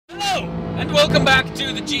And welcome back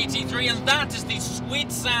to the GT3, and that is the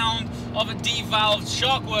sweet sound of a devalved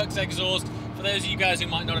Sharkworks exhaust. For those of you guys who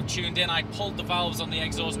might not have tuned in, I pulled the valves on the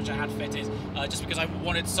exhaust which I had fitted just because I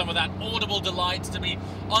wanted some of that audible delight to be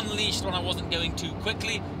unleashed when I wasn't going too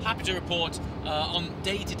quickly. Happy to report on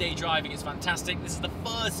day-to-day driving it's fantastic. This is the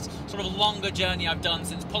first sort of longer journey I've done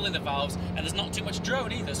since pulling the valves, and there's not too much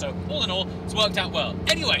drone either, so all in all it's worked out well.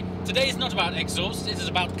 Anyway, today is not about exhaust, it is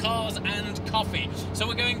about cars and coffee. So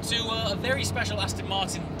we're going to a very special Aston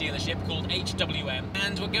Martin dealership called HWM,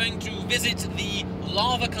 and we're going to visit the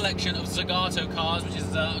Lava collection of Zagato cars, which is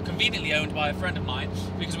conveniently owned by a friend of mine,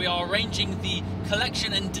 because we are arranging the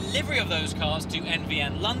collection and delivery of those cars to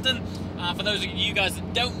NVN London. For those of you guys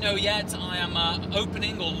that don't know yet, I am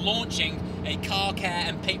opening or launching a car care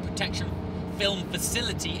and paint protection film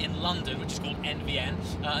facility in London, which is called NVN,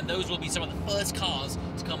 and those will be some of the first cars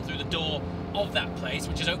to come through the door of that place,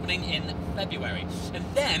 which is opening in February. And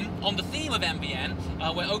then, on the theme of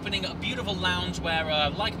NVN, we're opening a beautiful lounge where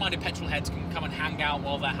like-minded petrol heads can come and hang out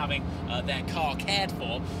while they're having their car cared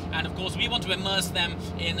for. And of course, we want to immerse them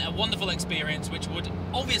in a wonderful experience, which would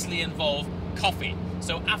obviously involve coffee.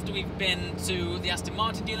 So after we've been to the Aston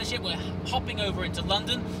Martin dealership, we're hopping over into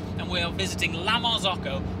London and we're visiting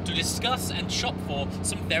LaMarzocco to discuss and shop for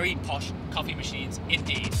some very posh coffee machines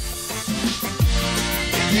indeed.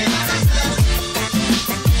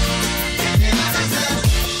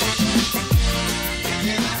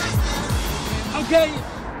 Okay,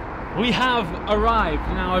 we have arrived.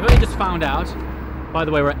 Now, I've only just found out, by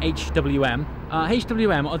the way, we're at HWM.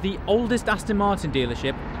 HWM are the oldest Aston Martin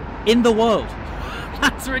dealership in the world.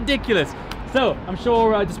 That's ridiculous. So, I'm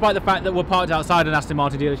sure, despite the fact that we're parked outside an Aston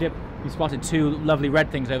Martin dealership, we spotted two lovely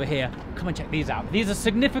red things over here. Come and check these out. These are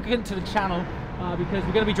significant to the channel because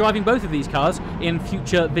we're going to be driving both of these cars in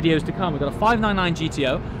future videos to come. We've got a 599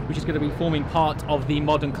 GTO, which is going to be forming part of the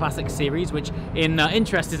Modern Classic series, which in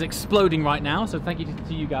interest is exploding right now, so thank you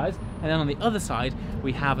to you guys. And then on the other side,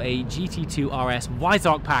 we have a GT2 RS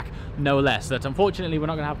Weissach pack, no less, that unfortunately we're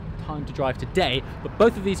not going to have time to drive today, but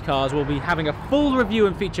both of these cars will be having a full review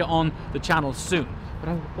and feature on the channel soon. But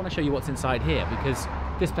I want to show you what's inside here, because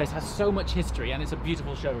this place has so much history and it's a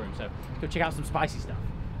beautiful showroom, so go check out some spicy stuff.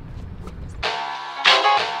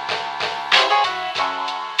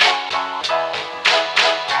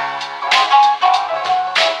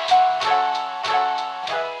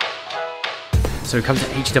 So we come to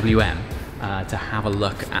HWM to have a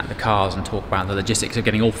look at the cars and talk about the logistics of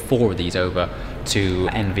getting all four of these over to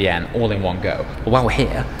NVN all in one go. But while we're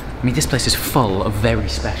here, I mean, this place is full of very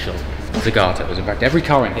special Zagatos. In fact, every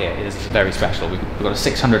car in here is very special. We've got a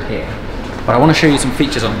 600 here. But I want to show you some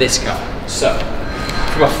features on this car. So,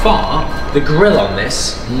 from afar, the grille on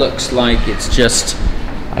this looks like it's just,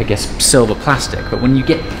 I guess, silver plastic. But when you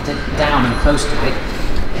get down and close to it,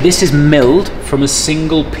 this is milled from a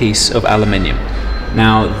single piece of aluminium.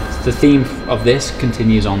 Now, the theme of this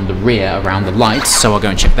continues on the rear around the lights, so I'll go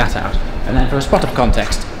and check that out. And then for a spot of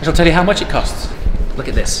context, I shall tell you how much it costs. Look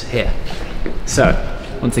at this here. So,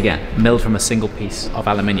 once again, milled from a single piece of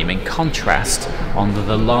aluminium. In contrast, on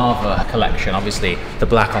the Lava collection, obviously the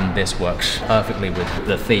black on this works perfectly with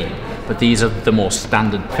the theme, but these are the more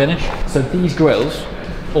standard finish. So these grills,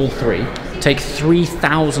 all three, take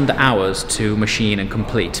 3,000 hours to machine and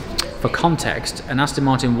complete. For context, an Aston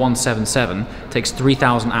Martin 177 takes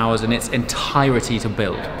 3,000 hours in its entirety to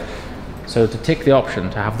build. So to tick the option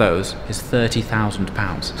to have those is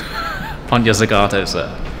 £30,000 on your Zagato, sir.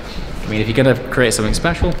 I mean, if you're going to create something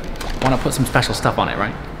special, why not put some special stuff on it,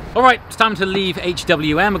 right? Alright, it's time to leave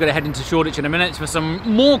HWM. We're going to head into Shoreditch in a minute for some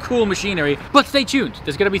more cool machinery. But stay tuned,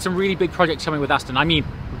 there's going to be some really big projects coming with Aston. I mean,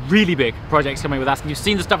 really big projects coming with Aston. You've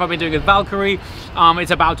seen the stuff I've been doing with Valkyrie.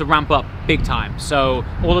 It's about to ramp up big time. So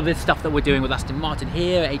all of this stuff that we're doing with Aston Martin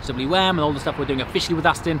here at HWM and all the stuff we're doing officially with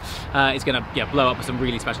Aston is going to blow up with some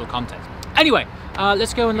really special content. Anyway,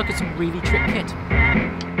 let's go and look at some really trick kit.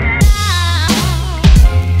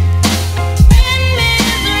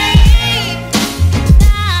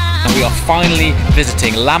 We are finally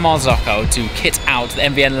visiting LaMarzocco to kit out the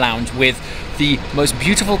NVN Lounge with the most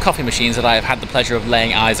beautiful coffee machines that I have had the pleasure of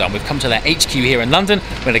laying eyes on. We've come to their HQ here in London.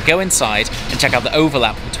 We're going to go inside and check out the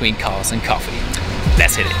overlap between cars and coffee.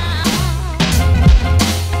 Let's hit it.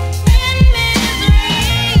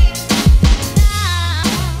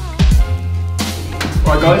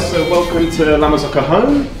 Right guys, so welcome to LaMarzocco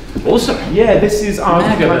home. Awesome. Yeah, this is our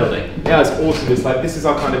mega building. Yeah, it's awesome. It's like, this is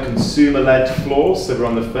our kind of consumer-led floor. So we're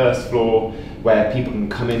on the first floor where people can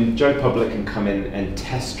come in, Joe Public can come in and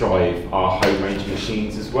test drive our home range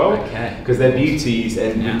machines as well. Okay. Because they're beauties,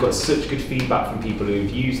 and we've got such good feedback from people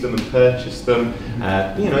who've used them and purchased them.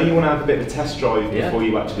 You know, you want to have a bit of a test drive before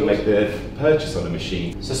you actually make the purchase on a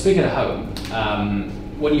machine. So speaking of home,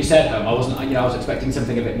 when you said home, I wasn't, you know, I was expecting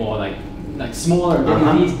something a bit more like smaller.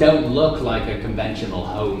 These don't look like a conventional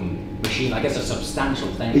home machine. I guess a substantial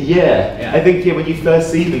thing. Yeah. I think when you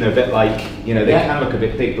first see them, they're a bit like, you know, they can look a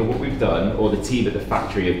bit big, but what we've done, or the team at the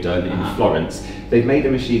factory have done in Florence, they've made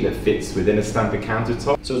a machine that fits within a standard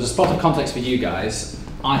countertop. So as a spot of context for you guys,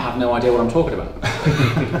 I have no idea what I'm talking about.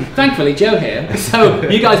 Thankfully, Joe here. So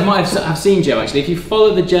you guys might have seen Joe actually. If you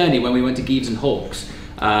follow the journey when we went to Geeves and Hawkes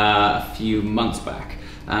a few months back,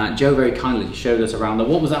 Joe very kindly showed us around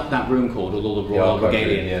what was that room called with all the Royal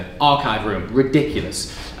Regalia? Archive room.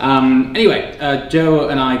 Ridiculous. Anyway, Joe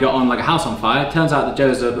and I got on like a house on fire. Turns out that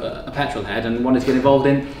Joe's a petrol head and wanted to get involved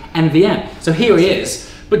in NVN. So here he is.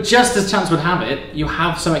 But just as chance would have it, you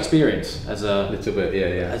have some experience as a little bit,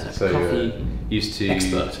 as a coffee used to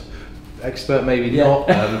expert maybe not,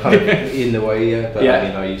 kind of in the way, but I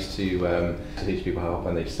mean, I used to teach people how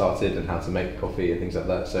when they started and how to make coffee and things like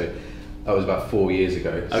that. So that was about 4 years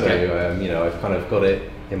ago. Okay. So you know, I've kind of got it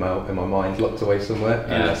in my mind, locked away somewhere.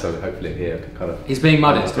 So hopefully here I can kind of. He's being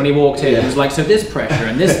modest. When he walked in, he was like, "So this pressure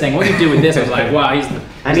and this thing, what do you do with this?" I was like, "Wow, he's."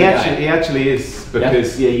 And he actually is,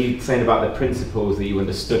 because you're saying about the principles that you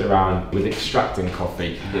understood around with extracting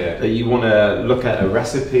coffee. That you want to look at a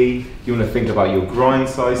recipe, you want to think about your grind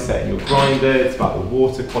size, setting your grinder. It's about the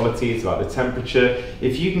water quality, it's about the temperature.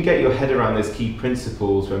 If you can get your head around those key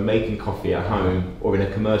principles when making coffee at home or in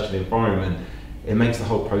a commercial environment, it makes the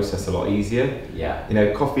whole process a lot easier. You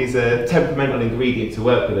know, coffee is a temperamental ingredient to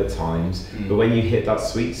work with at times, but when you hit that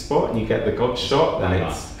sweet spot and you get the God shot, then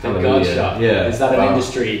it's the God shot. Is that an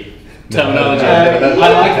industry terminology? I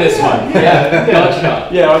like this one. God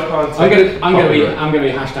shot. I can't. I'm gonna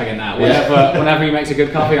be hashtagging that. Whenever he makes a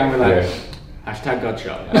good coffee, I'm gonna be like hashtag God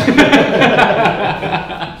shot.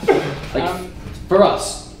 Like for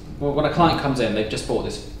us. Well, when a client comes in, they've just bought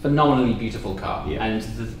this phenomenally beautiful car, and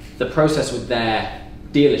the process with their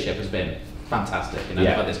dealership has been fantastic. You know,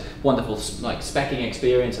 they've had this wonderful like specking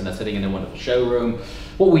experience, and they're sitting in a wonderful showroom.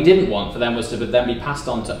 What we didn't want for them was to then be passed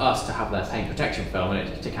on to us to have their paint protection film, and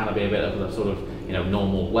it to kind of be a bit of a sort of, you know,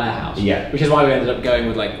 normal warehouse. Which is why we ended up going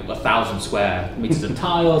with like 1,000 square meters of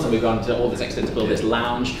tiles, and we've gone to all this extent to build this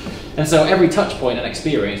lounge. And so every touch point and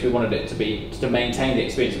experience, we wanted it to maintain the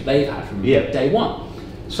experience that they've had from day one.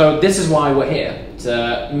 So this is why we're here,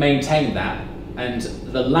 to maintain that, and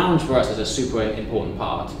the lounge for us is a super important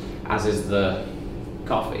part, as is the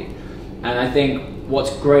coffee. And I think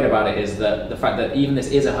what's great about it is that the fact that even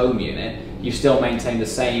this is a home unit, you still maintain the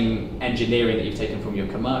same engineering that you've taken from your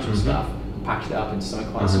commercial stuff, packaged it up into something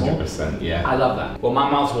quite small. 100%, I love that. Well, my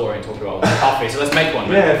mouth's watering talking about coffee, so let's make one.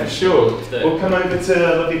 For sure. We'll come over to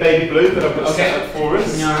lovely baby blue that I've got set up for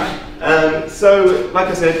us. Alright. So, like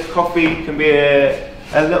I said, coffee can be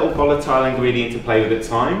a little volatile ingredient to play with at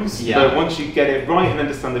times, but once you get it right and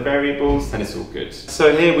understand the variables, then it's all good.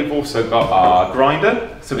 So here we've also got our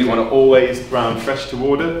grinder, so we want to always ground fresh to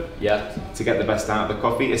order to get the best out of the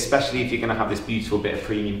coffee, especially if you're going to have this beautiful bit of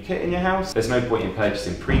premium kit in your house. There's no point in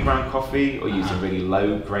purchasing pre-ground coffee or using really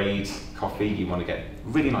low grade coffee. You want to get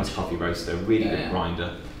really nice coffee roaster, really good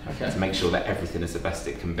grinder, to make sure that everything is the best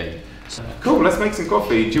it can be. Cool, let's make some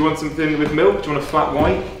coffee. Do you want something with milk? Do you want a flat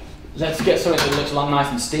white? Let's get something that looks nice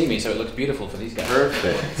and steamy, so it looks beautiful for these guys.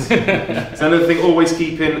 Perfect. So another thing, always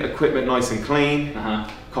keeping equipment nice and clean.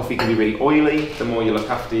 Coffee can be really oily. The more you look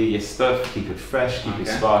after your stuff, keep it fresh, keep it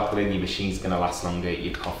sparkling, your machine's going to last longer,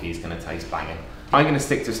 your coffee is going to taste banging. I'm going to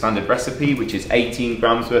stick to a standard recipe, which is 18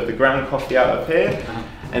 grams worth of ground coffee out of here.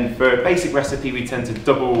 And for a basic recipe, we tend to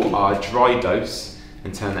double our dry dose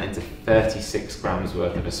and turn that into 36 grams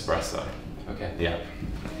worth of espresso.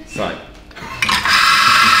 So.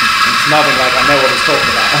 Nothing like I know what he's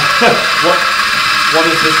talking about. what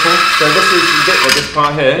is this called? So this is this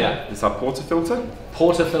part here. It's our portafilter.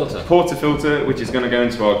 Portafilter, which is going to go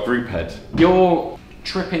into our group head. You're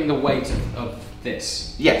tripping the weight of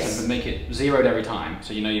this. Yes. To make it zeroed every time,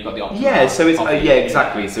 so you know you've got the option. So it's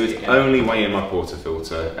exactly. So it's only weighing my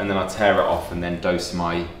portafilter, and then I tear it off and then dose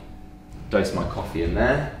my coffee in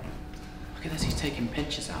there. Look at this, he's taking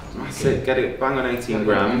pinches out. That's it, get it bang on 18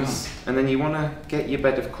 grams. And then you want to get your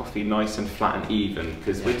bed of coffee nice and flat and even,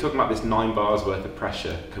 because we're talking about this 9 bars worth of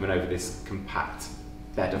pressure coming over this compact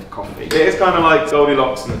bed of coffee. It's kind of like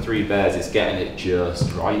Goldilocks and the Three Bears. It's getting it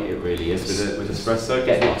just right. It really is with espresso.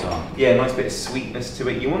 Getting it on. Yeah, nice bit of sweetness to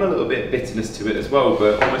it. You want a little bit of bitterness to it as well,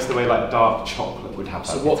 but almost the way like dark chocolate would have.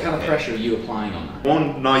 So what kind of pressure are you applying on that?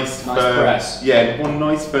 One nice firm press. Yeah, one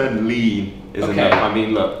nice firm lean is enough. I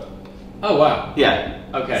mean, look. Oh wow. Yeah.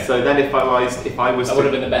 Okay. So then if I was that would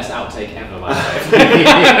have been the best outtake ever. By the way.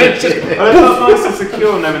 I felt nice and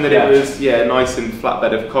secure knowing that it was nice and flat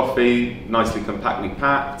bed of coffee, nicely compactly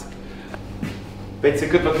packed. But it's a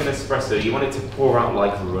good looking espresso. You want it to pour out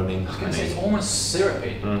like running honey. It's almost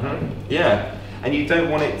syrupy. Yeah. And you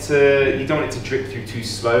don't want it to drip through too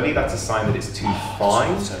slowly. That's a sign that it's too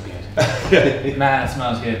fine. So good. Man, it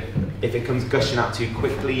smells good. If it comes gushing out too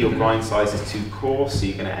quickly, your grind size is too coarse, so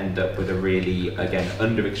you're going to end up with a really, again,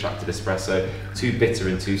 under-extracted espresso. Too bitter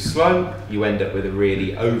and too slow, you end up with a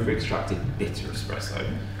really over-extracted bitter espresso.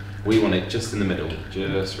 We want it just in the middle,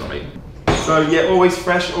 just right. So yeah, always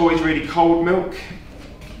fresh, always really cold milk.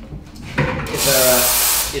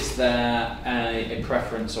 Is there a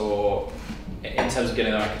preference or in terms of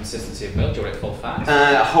getting the right consistency of milk? Do you want it full fat?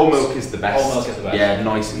 Whole milk is the best. Whole milk is the best. Yeah,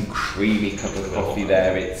 nice and creamy cup of coffee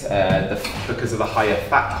there. It's because of the higher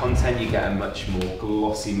fat content, you get a much more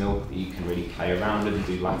glossy milk that you can really play around with and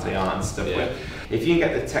do latte art and stuff with. If you can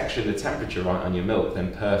get the texture and the temperature right on your milk,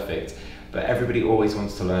 then perfect. But everybody always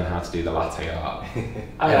wants to learn how to do the latte art.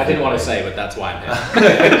 I didn't want to say, but that's why I'm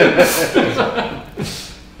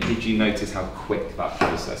here. Did you notice how quick that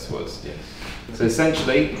process was? Yes. So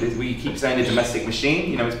essentially, we keep saying a domestic machine,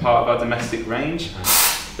 you know, it's part of our domestic range,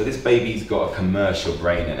 but this baby's got a commercial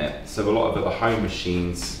brain in it. So a lot of other home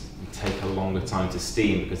machines take a longer time to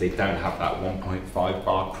steam because they don't have that 1.5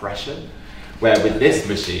 bar pressure. Where with this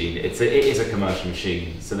machine, it is a commercial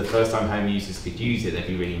machine. So the first time home users could use it, they'd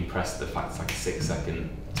be really impressed with the fact it's like a 6-second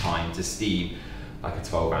time to steam, like a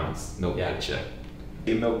 12-ounce milk pitcher.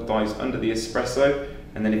 Your milk dives under the espresso,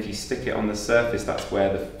 and then if you stick it on the surface, that's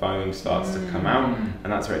where the foam starts to come out,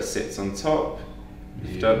 and that's where it sits on top.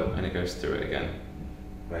 Lift up, and it goes through it again.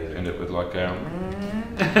 You end up with like a...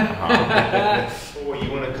 What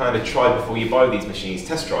you want to kind of try before you buy these machines,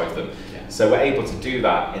 test drive them. So we're able to do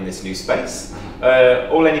that in this new space.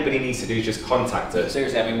 All anybody needs to do is just contact us.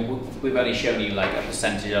 Seriously, I mean, we've only shown you like a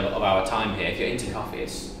percentage of our time here. If you're into coffee,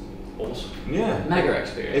 it's awesome. Yeah. Mega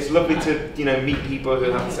experience. It's lovely to, you know, meet people who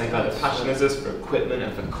have the same kind of passion as us for equipment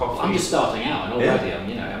and for coffee. I'm just starting out, and already I'm,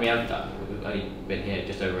 you know, I mean, we've only been here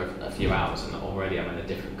just over a few hours, and already I'm in a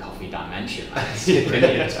different coffee dimension.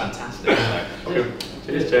 It's fantastic. So.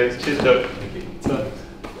 Cheers, James. Cheers, Doug. Thank you.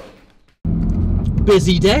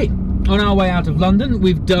 Busy day. On our way out of London,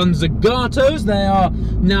 we've done Zagatos. They are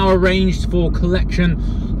now arranged for collection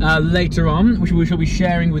later on, which we shall be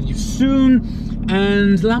sharing with you soon.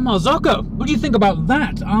 And LaMarzocco, what do you think about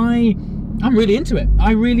that? I'm really into it.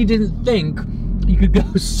 I really didn't think you could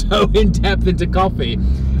go so in depth into coffee,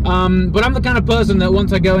 but I'm the kind of person that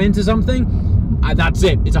once I go into something, that's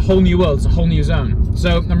it. It's a whole new world. It's a whole new zone.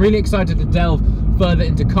 So I'm really excited to delve further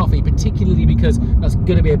into coffee, particularly because that's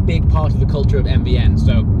going to be a big part of the culture of NVN.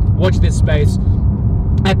 So watch this space.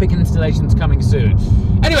 Epic installations coming soon.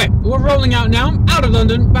 Anyway, we're rolling out now, out of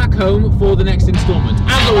London, back home for the next installment.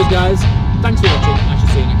 As always, guys, thanks for watching. I shall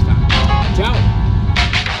see you next time. Ciao.